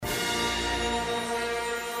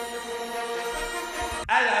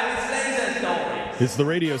It's the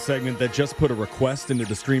radio segment that just put a request into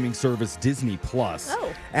the streaming service Disney Plus,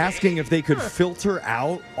 asking if they could filter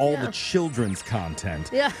out all the children's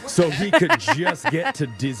content so he could just get to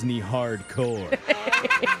Disney hardcore.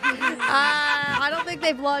 I don't think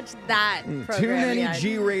they've launched that program Too many yet.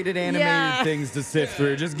 G-rated animated things to sift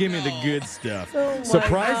through. Just give me the good stuff. Oh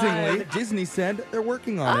Surprisingly, Disney said they're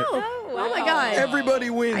working on it. Oh my God. Everybody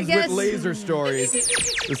wins guess- with Laser Stories,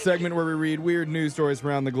 the segment where we read weird news stories from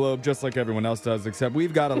around the globe just like everyone else does, except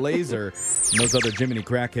we've got a laser, and those other Jiminy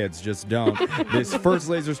crackheads just don't. This first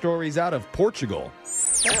laser story is out of Portugal.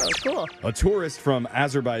 Oh, cool. A tourist from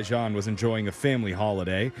Azerbaijan was enjoying a family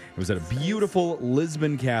holiday. It was at a beautiful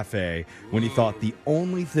Lisbon cafe when he thought the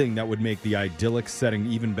only thing that would make the idyllic setting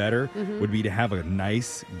even better would be to have a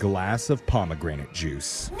nice glass of pomegranate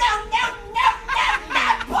juice.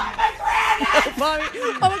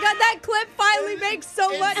 Oh my God, that clip finally makes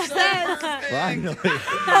so much sense. Finally.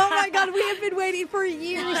 Oh my God, we have been waiting for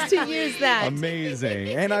years to use that. Amazing.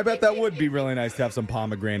 And I bet that would be really nice to have some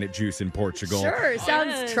pomegranate juice in Portugal. Sure,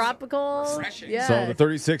 sounds tropical. Yeah. So the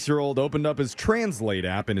 36-year-old opened up his Translate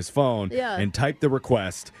app in his phone and typed the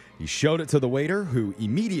request. He showed it to the waiter, who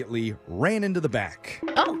immediately ran into the back.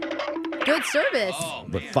 Oh, good service.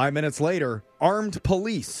 But 5 minutes later, armed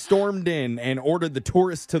police stormed in and ordered the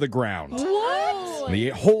tourist to the ground. What? The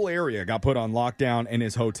whole area got put on lockdown, and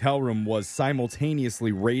his hotel room was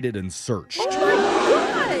simultaneously raided and searched. Oh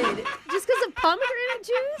my God. Just because of pomegranate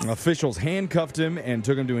juice? Officials handcuffed him and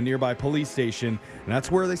took him to a nearby police station, and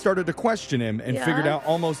that's where they started to question him and figured out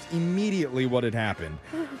almost immediately what had happened.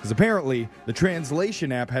 Because apparently, the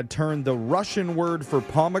translation app had turned the Russian word for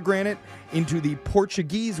pomegranate into the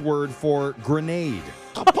Portuguese word for grenade.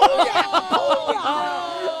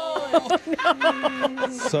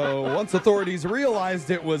 So once authorities realized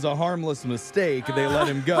it was a harmless mistake, they let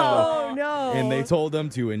him go. Oh, no. And they told him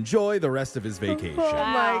to enjoy the rest of his vacation. Oh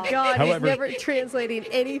my God, However- he's never translating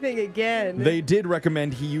anything again. They did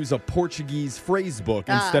recommend he use a Portuguese phrase book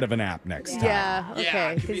instead of an app next time. Yeah, okay. Yeah,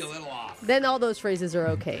 it could be a little off. Then all those phrases are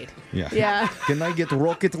okayed. Yeah. Can I get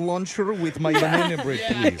rocket launcher with my banana bread,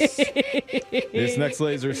 please? This next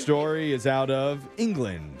laser story is out of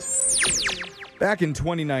England. Back in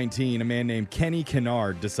 2019, a man named Kenny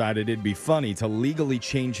Kennard decided it'd be funny to legally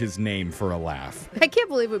change his name for a laugh. I can't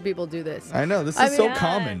believe when people do this. I know, this I is so mean,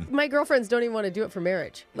 common. My girlfriends don't even want to do it for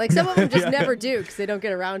marriage. Like, some of them just never do because they don't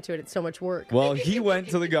get around to it. It's so much work. Well, he went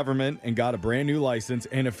to the government and got a brand new license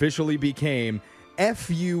and officially became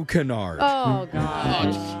F.U. Kennard. Oh,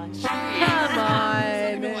 gosh. Come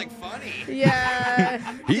on. Even like funny.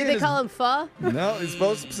 Yeah. He Do they is- call him pho? No, he's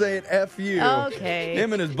supposed to say it F.U. Okay.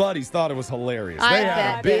 Him and his buddies thought it was hilarious. I They had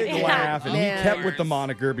a bet big they did. laugh, and Man. he kept with the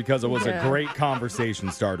moniker because it was a Yeah. great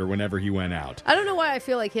conversation starter whenever he went out. I don't know why I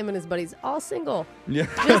feel like him and his buddies all single. Yeah.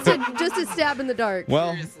 Just to stab in the dark.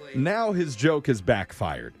 Well, Seriously. now his joke has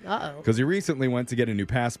backfired. Uh-oh. Because he recently went to get a new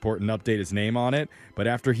passport and update his name on it, but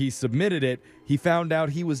after he submitted it, he found out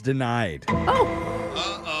he was denied.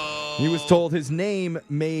 Oh, He was told his name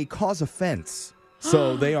may cause offense.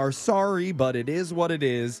 So they are sorry, but it is what it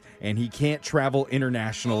is, and he can't travel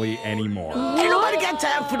internationally anymore. Ain't nobody got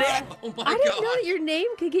time for that. Oh my I didn't God. know that your name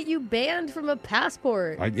could get you banned from a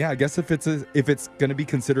passport. I guess if it's going to be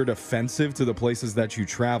considered offensive to the places that you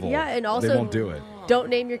travel, Yeah, and also they won't do it. Don't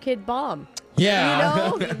name your kid Bomb.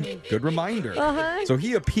 Yeah. You know? Good reminder. Uh-huh. So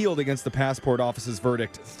he appealed against the passport office's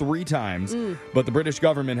verdict 3 times, but the British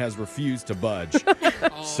government has refused to budge.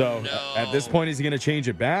 So at this point, is he going to change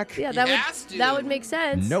it back? Yeah, has to. that would make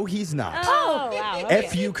sense. No, he's not. Oh, wow. Okay.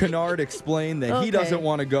 F.U. Kennard explained that he Okay. doesn't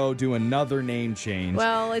want to go do another name change.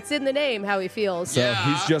 Well, it's in the name how he feels. So Yeah.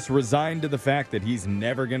 he's just resigned to the fact that he's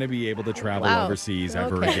never going to be able to travel Wow. overseas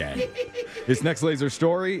ever Okay. again. This next laser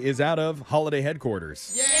story is out of Holiday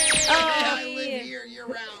Headquarters. I live here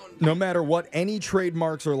year-round. No matter what any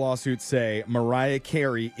trademarks or lawsuits say, Mariah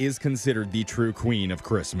Carey is considered the true queen of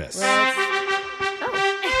Christmas.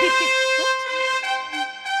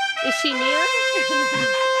 Is she near?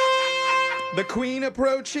 The queen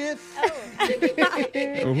approacheth.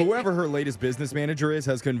 Whoever her latest business manager is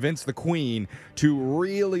has convinced the queen to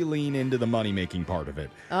really lean into the money-making part of it.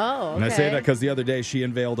 Oh, okay. And I say that because the other day she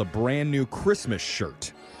unveiled a brand new Christmas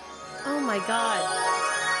shirt. Oh, my God.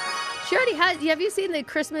 She already has. Have you seen the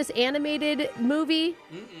Christmas animated movie?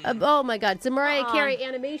 Oh, my God. It's a Mariah Carey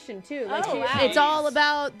animation, too. Like Oh, wow. It's all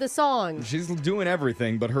about the song. She's doing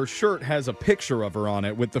everything, but her shirt has a picture of her on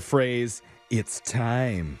it with the phrase, "It's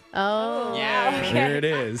time." Oh. Yeah. There it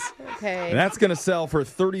is. Okay. And that's going to sell for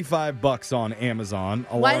 $35 on Amazon.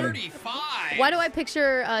 Why- 35. Why do I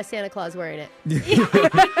picture Santa Claus wearing it? Yeah,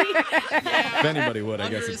 If anybody would, I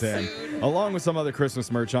guess it's him. Along with some other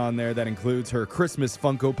Christmas merch on there that includes her Christmas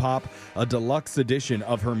Funko Pop, a deluxe edition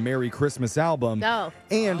of her Merry Christmas album,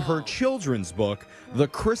 and her children's book, The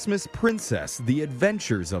Christmas Princess, The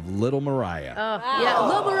Adventures of Little Mariah. Yeah,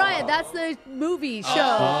 Little Mariah, that's the movie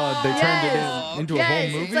show. They turned it into a whole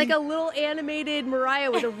movie? It's like a little animated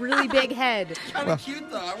Mariah with a really big head. Kind of cute,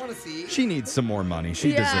 though. I want to see. She needs some more money.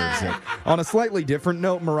 She deserves it. On a slightly different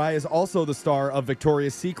note, Mariah is also the star of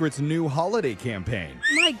Victoria's Secret's new holiday campaign.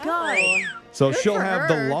 My God. So Good she'll for have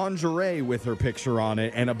her. the lingerie with her picture on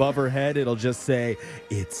it, and above her head, it'll just say,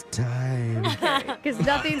 "It's time." Because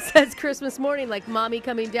nothing says Christmas morning like mommy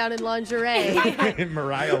coming down in lingerie.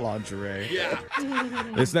 Mariah lingerie. Yeah.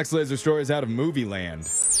 This next laser story is out of Movie Land.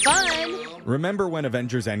 Fun. Remember when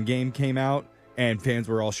Avengers Endgame came out? And fans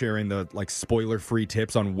were all sharing the spoiler-free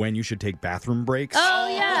tips on when you should take bathroom breaks. Oh,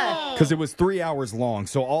 yeah. Because it was 3 hours long,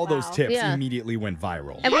 so all those tips Yeah. immediately went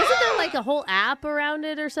viral. And wasn't there like a whole app around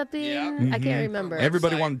it or something? Yeah. I can't remember.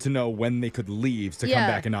 Everybody Website. wanted to know when they could leave to come Yeah.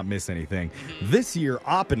 back and not miss anything. This year,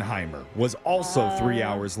 Oppenheimer was also 3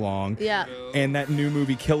 hours long. Yeah. And that new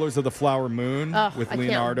movie, Killers of the Flower Moon, Oh, with I can't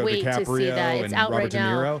Leonardo wait to see DiCaprio that. It's and out Robert right De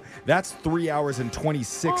now. Niro, that's 3 hours and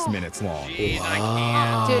 26 minutes long. Jeez, I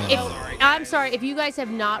can't. Dude, I'm sorry. If you guys have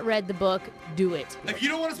not read the book, do it. If you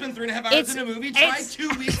don't want to spend 3.5 hours It's- in a movie, try it's- 2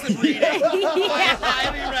 weeks of reading. I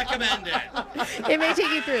highly recommend it. It may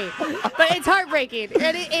take you 3. But it's heartbreaking.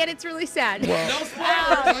 And it's really sad. No spoilers.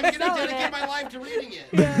 I'm going to dedicate my life to reading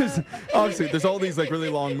it. Obviously, there's all these really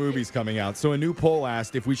long movies coming out. So a new poll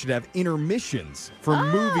asked if we should have intermissions for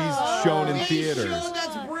movies shown in theaters. Show,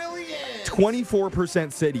 that's brilliant.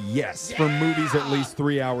 24% said yes for movies at least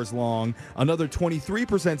 3 hours long. Another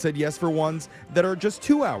 23% said yes for ones that are just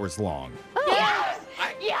 2 hours long.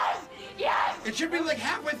 It should be like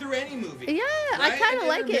halfway through any movie. Yeah, I Right? kind of An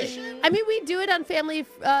like it. intermission? I mean, we do it on family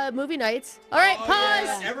movie nights. All right, Oh,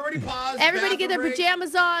 pause. yeah. Everybody pause. Everybody get their bathroom break.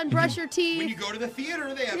 pajamas on, brush your When you teeth. go to the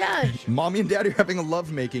theater, they have Yeah. Mommy and Daddy are having a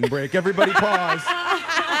lovemaking break. Everybody pause.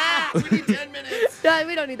 We need 10 minutes. No,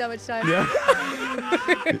 we don't need that much time.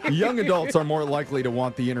 Young adults are more likely to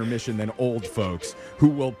want the intermission than old folks, who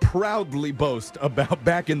will proudly boast about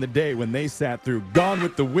back in the day when they sat through Gone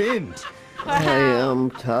with the Wind. I am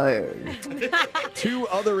tired. 2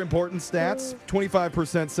 other important stats.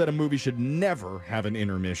 25% said a movie should never have an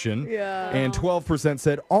intermission. Yeah. And 12%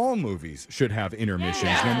 said all movies should have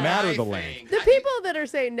intermissions, no matter the length. The people that are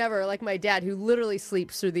saying never, like my dad, who literally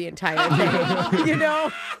sleeps through the entire thing. You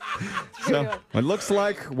know? So it looks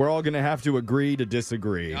like we're all going to have to agree to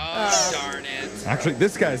disagree. Oh, darn it. Actually,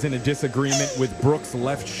 this guy's in a disagreement with Brooke's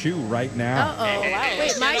left shoe right now. Uh-oh. Wow.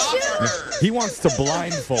 Wait, my Get off shoe? her. He wants to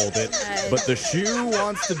blindfold it, but the shoe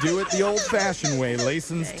wants to do it the old-fashioned way,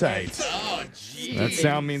 lacing's tight. Oh, jeez. That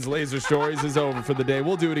sound means Laser Stories is over for the day.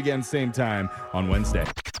 We'll do it again same time on Wednesday.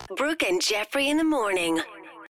 Brooke and Jeffrey in the morning.